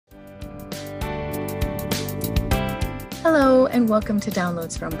Hello and welcome to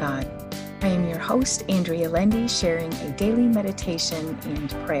Downloads from God. I am your host, Andrea Lendy, sharing a daily meditation and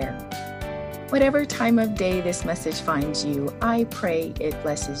prayer. Whatever time of day this message finds you, I pray it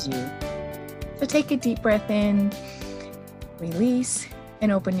blesses you. So take a deep breath in, release,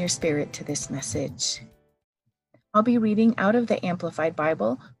 and open your spirit to this message. I'll be reading out of the Amplified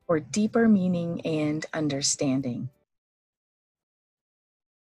Bible for deeper meaning and understanding.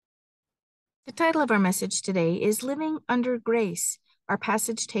 The title of our message today is Living Under Grace, our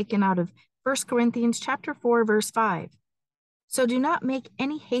passage taken out of 1 Corinthians chapter 4, verse 5. So do not make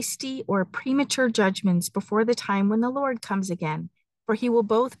any hasty or premature judgments before the time when the Lord comes again, for he will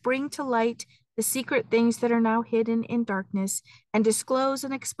both bring to light the secret things that are now hidden in darkness and disclose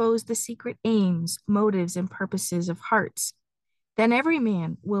and expose the secret aims, motives, and purposes of hearts. Then every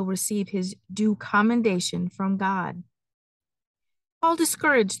man will receive his due commendation from God. Paul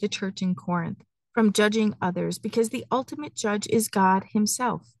discouraged the church in Corinth from judging others because the ultimate judge is God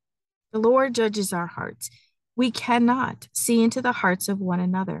himself. The Lord judges our hearts. We cannot see into the hearts of one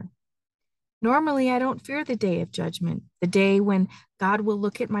another. Normally, I don't fear the day of judgment, the day when God will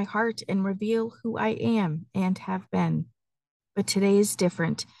look at my heart and reveal who I am and have been. But today is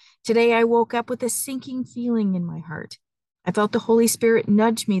different. Today, I woke up with a sinking feeling in my heart. I felt the Holy Spirit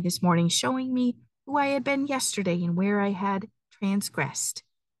nudge me this morning, showing me who I had been yesterday and where I had transgressed.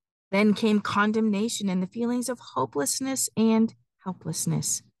 Then came condemnation and the feelings of hopelessness and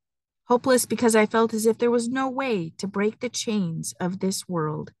helplessness. Hopeless because I felt as if there was no way to break the chains of this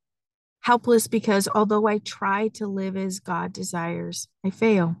world. Helpless because although I try to live as God desires, I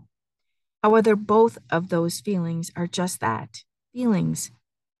fail. However, both of those feelings are just that, feelings.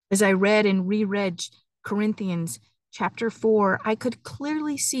 As I read and reread Corinthians chapter 4, I could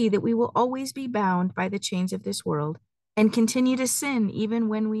clearly see that we will always be bound by the chains of this world and continue to sin even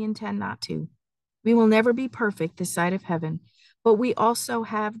when we intend not to. We will never be perfect this side of heaven, but we also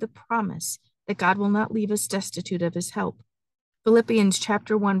have the promise that God will not leave us destitute of his help. Philippians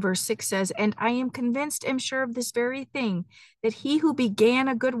chapter 1 verse 6 says, "And I am convinced, am sure of this very thing, that he who began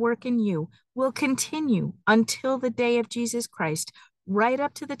a good work in you will continue until the day of Jesus Christ, right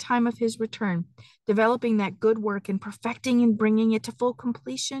up to the time of his return, developing that good work and perfecting and bringing it to full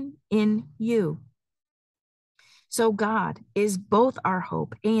completion in you." So God is both our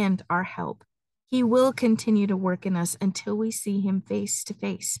hope and our help. He will continue to work in us until we see him face to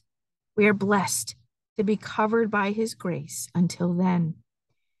face. We are blessed to be covered by his grace until then.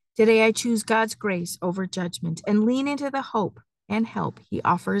 Today I choose God's grace over judgment and lean into the hope and help he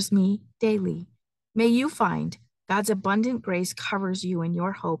offers me daily. May you find God's abundant grace covers you and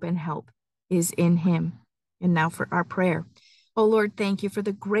your hope and help is in him. And now for our prayer. Oh Lord, thank you for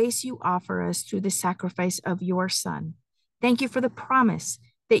the grace you offer us through the sacrifice of your Son. Thank you for the promise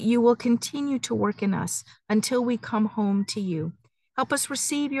that you will continue to work in us until we come home to you. Help us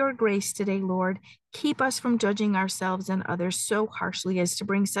receive your grace today, Lord. Keep us from judging ourselves and others so harshly as to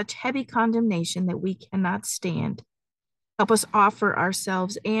bring such heavy condemnation that we cannot stand. Help us offer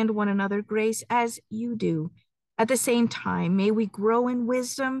ourselves and one another grace as you do. At the same time, may we grow in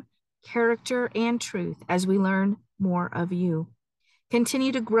wisdom, character, and truth as we learn more of you.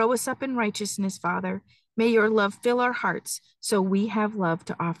 Continue to grow us up in righteousness, Father. May your love fill our hearts so we have love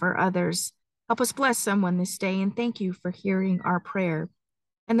to offer others. Help us bless someone this day, and thank you for hearing our prayer.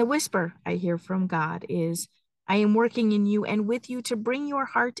 And the whisper I hear from God is, I am working in you and with you to bring your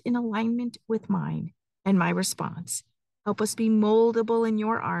heart in alignment with mine. And my response, help us be moldable in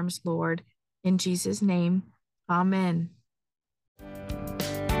your arms, Lord. In Jesus' name, amen.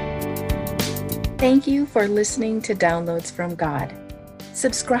 Thank you for listening to Downloads from God.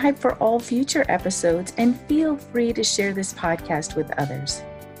 Subscribe for all future episodes and feel free to share this podcast with others.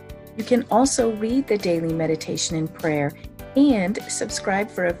 You can also read the daily meditation and prayer and subscribe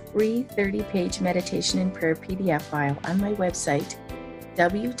for a free 30-page meditation and prayer PDF file on my website,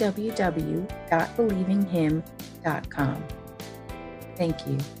 www.believinghim.com. Thank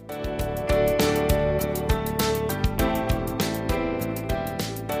you.